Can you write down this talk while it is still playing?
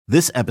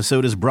This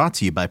episode is brought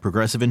to you by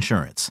Progressive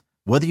Insurance.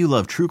 Whether you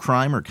love true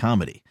crime or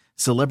comedy,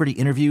 celebrity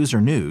interviews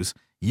or news,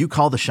 you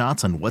call the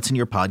shots on what's in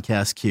your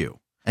podcast queue.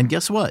 And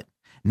guess what?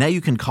 Now you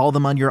can call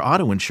them on your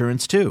auto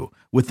insurance too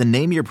with the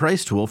Name Your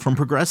Price tool from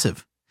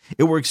Progressive.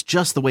 It works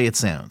just the way it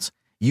sounds.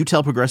 You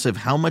tell Progressive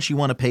how much you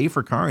want to pay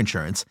for car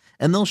insurance,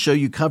 and they'll show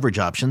you coverage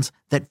options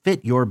that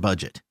fit your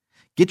budget.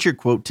 Get your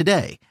quote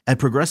today at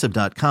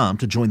Progressive.com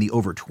to join the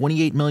over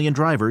 28 million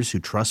drivers who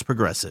trust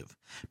Progressive.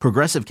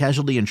 Progressive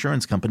Casualty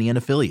Insurance Company and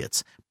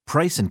Affiliates.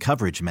 Price and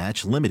coverage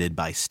match limited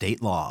by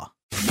state law.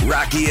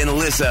 Rocky and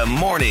Alyssa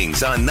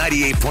mornings on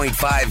 98.5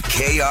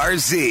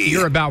 KRZ.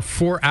 You're about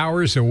 4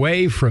 hours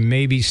away from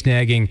maybe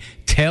snagging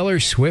Taylor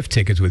Swift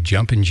tickets with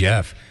Jumpin'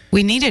 Jeff.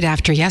 We need it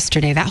after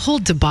yesterday. That whole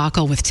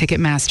debacle with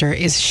Ticketmaster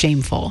is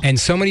shameful. And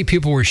so many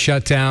people were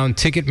shut down.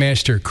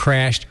 Ticketmaster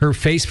crashed. Her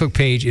Facebook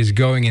page is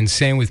going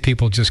insane with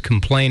people just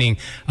complaining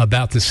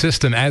about the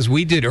system. As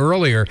we did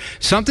earlier,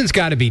 something's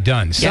got to be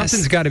done. Yes.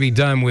 Something's got to be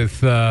done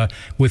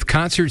with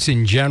concerts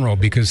in general,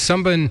 because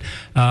someone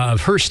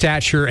of her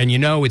stature, and you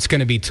know it's going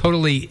to be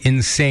totally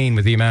insane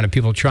with the amount of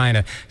people trying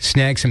to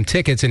snag some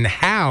tickets, and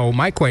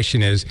my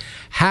question is,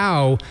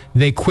 how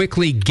they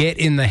quickly get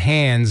in the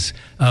hands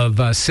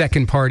of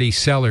second-party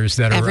sellers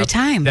that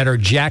are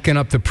jacking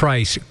up the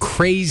price,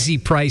 crazy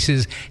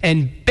prices,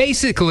 and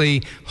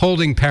basically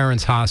holding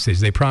parents hostage.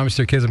 They promise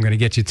their kids, I'm going to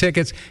get you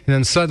tickets, and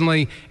then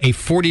suddenly a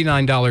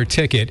 $49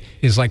 ticket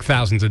is like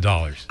thousands of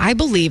dollars. I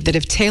believe that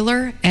if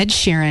Taylor, Ed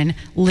Sheeran,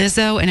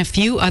 Lizzo, and a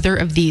few other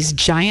of these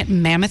giant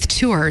mammoth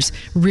tours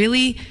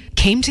really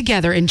came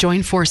together and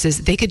joined forces,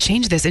 they could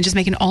change this and just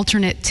make an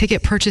alternate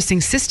ticket purchasing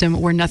system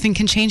where nothing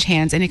can change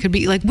hands, and it could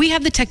be like, we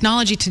have the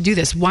technology to do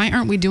this. Why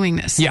aren't we doing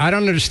this? Yeah, I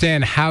don't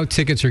understand how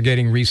tickets are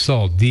getting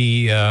resold.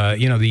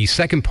 The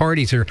second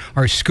parties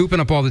are scooping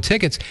up all the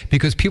tickets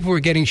because people were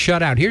getting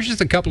shut out. Here's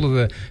just a couple of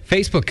the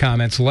Facebook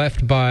comments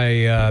left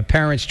by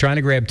parents trying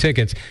to grab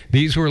tickets.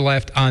 These were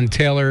left on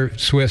Taylor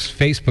Swift's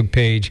Facebook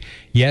page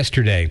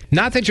yesterday.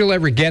 Not that you'll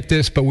ever get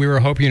this, but we were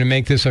hoping to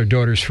make this our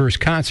daughter's first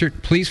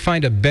concert. Please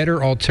find a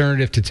better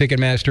alternative to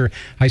Ticketmaster.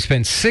 I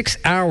spent 6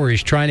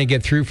 hours trying to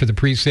get through for the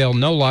pre-sale.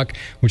 No luck,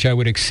 which I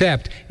would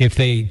accept if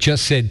they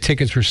just said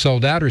tickets were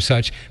sold out or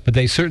such, but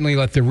they certainly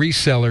let the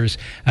resellers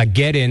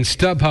get in.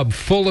 StubHub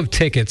full of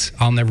tickets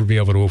I'll never be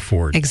able to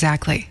afford.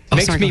 Exactly.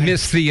 Makes me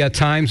miss the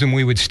times when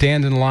we would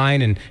stand in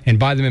line and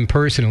buy them in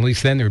person. At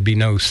least then there would be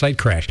no site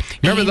crash.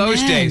 Remember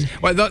those days?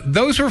 Well,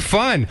 those were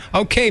fun.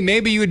 Okay,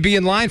 maybe you would be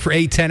in line for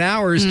 8-10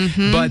 hours,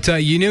 but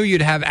you knew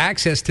you'd have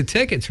access to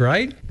tickets,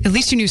 right? At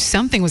least you knew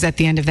something was at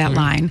the end of that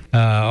line.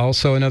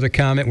 Also, another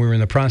comment, we were in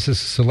the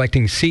process of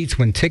selecting seats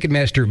when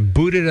Ticketmaster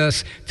booted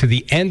us to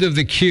the end of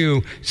the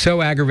queue.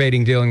 So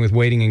aggravating dealing with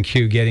waiting in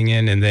queue, getting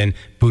in, and then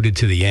booted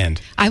to the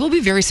end. I will be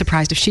very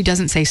surprised if she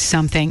doesn't say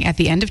something at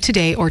the end of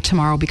today or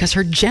tomorrow, because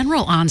her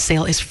general on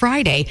sale is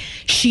Friday.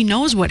 She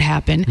knows what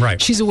happened.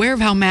 Right. She's aware of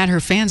how mad her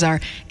fans are,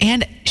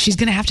 and she's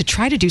going to have to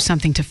try to do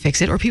something to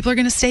fix it, or people are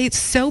going to stay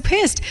so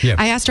pissed. Yeah.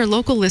 I asked our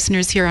local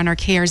listeners here on our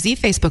KRZ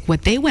Facebook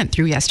what they went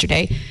through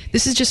yesterday.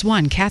 This is just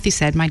one. Kathy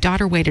said, my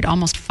daughter waited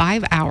almost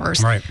 5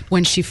 hours. Right.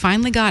 When she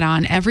finally got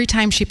on, every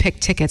time she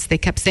picked tickets, they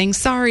kept saying,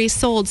 sorry,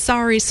 sold,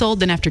 sorry,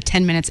 sold. Then after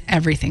 10 minutes,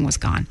 everything was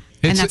gone.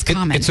 And that's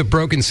common. It's a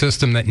broken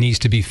system that needs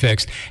to be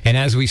fixed. And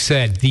as we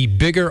said, the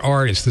bigger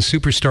artists, the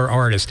superstar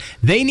artists,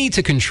 they need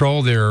to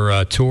control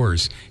their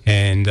tours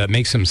and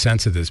make some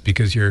sense of this,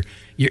 because you're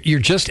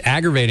just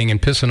aggravating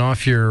and pissing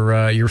off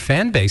your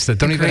fan base that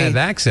don't even have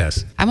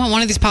access. I want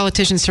one of these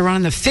politicians to run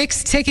on the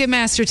fixed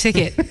Ticketmaster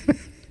ticket.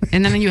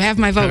 And then you have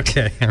my vote.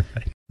 Okay, all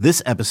right.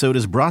 This episode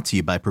is brought to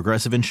you by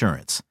Progressive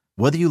Insurance.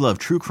 Whether you love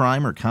true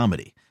crime or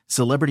comedy,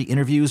 celebrity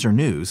interviews or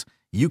news,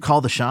 you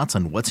call the shots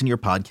on what's in your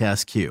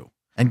podcast queue.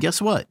 And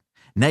guess what?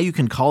 Now you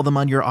can call them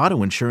on your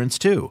auto insurance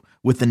too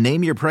with the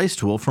Name Your Price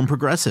tool from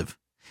Progressive.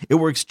 It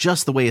works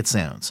just the way it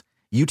sounds.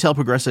 You tell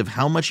Progressive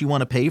how much you want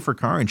to pay for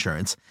car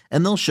insurance,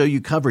 and they'll show you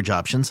coverage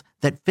options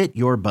that fit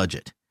your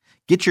budget.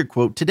 Get your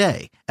quote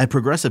today at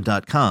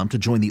Progressive.com to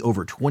join the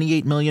over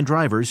 28 million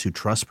drivers who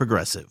trust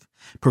Progressive.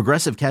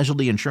 Progressive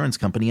Casualty Insurance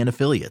Company and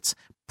Affiliates.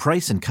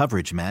 Price and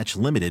coverage match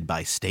limited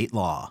by state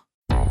law.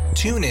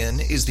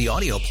 TuneIn is the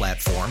audio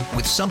platform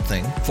with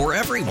something for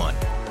everyone.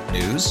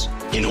 News.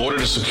 In order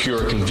to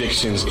secure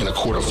convictions in a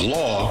court of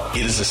law,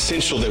 it is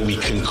essential that we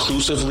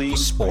conclusively.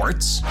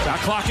 Sports. Got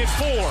clock at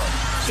 4.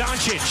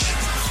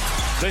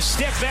 Doncic. The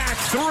step back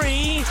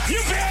 3.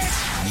 You bet.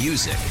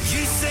 Music.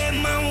 You set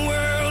my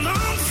world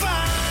on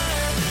fire.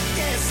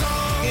 Yes,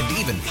 and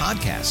even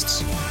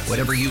podcasts.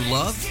 Whatever you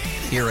love,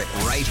 hear it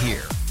right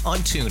here on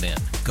TuneIn.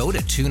 Go to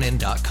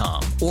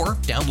TuneIn.com or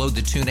download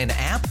the TuneIn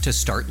app to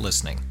start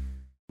listening.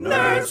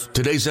 Nerds.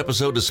 Today's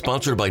episode is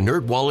sponsored by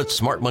NerdWallet's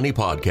Smart Money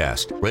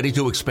Podcast. Ready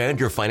to expand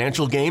your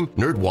financial game?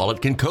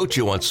 NerdWallet can coach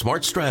you on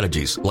smart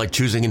strategies like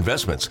choosing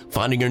investments,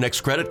 finding your next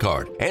credit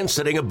card, and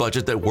setting a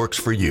budget that works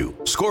for you.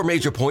 Score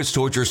major points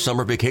towards your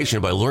summer vacation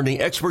by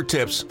learning expert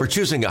tips for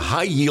choosing a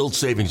high-yield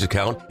savings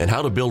account and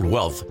how to build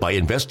wealth by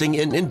investing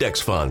in index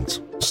funds.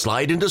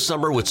 Slide into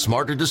summer with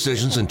smarter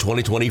decisions in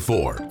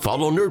 2024.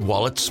 Follow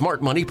NerdWallet's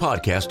Smart Money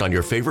Podcast on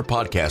your favorite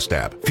podcast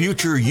app.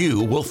 Future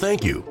you will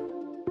thank you.